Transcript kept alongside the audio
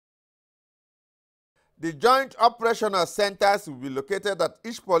The joint operational centers will be located at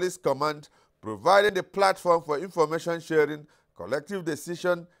each police command, providing a platform for information sharing, collective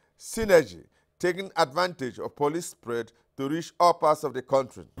decision, synergy, taking advantage of police spread to reach all parts of the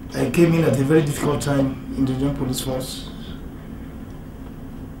country. I came in at a very difficult time in the Joint Police Force,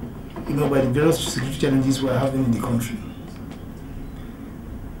 by the various security challenges we're having in the country.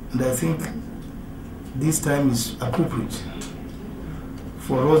 And I think this time is appropriate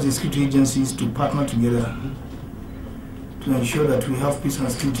for us, the security agencies, to partner together to ensure that we have peace and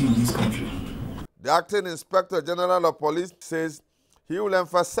security in this country. The Acting Inspector General of Police says he will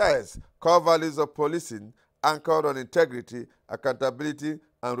emphasize core values of policing anchored on integrity, accountability,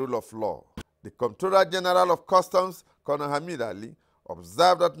 and rule of law. The Comptroller General of Customs, Colonel Hameed Ali,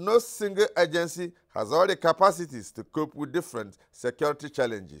 observed that no single agency has all the capacities to cope with different security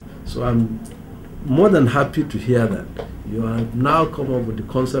challenges. So I'm more than happy to hear that you have now come up with the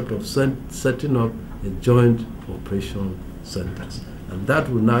concept of setting up a joint operation centers. And that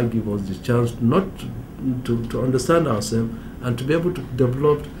will now give us the chance not to understand ourselves and to be able to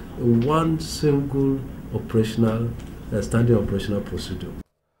develop one single operational, standing operational procedure.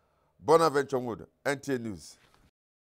 Bonaventure Wood, NTA News.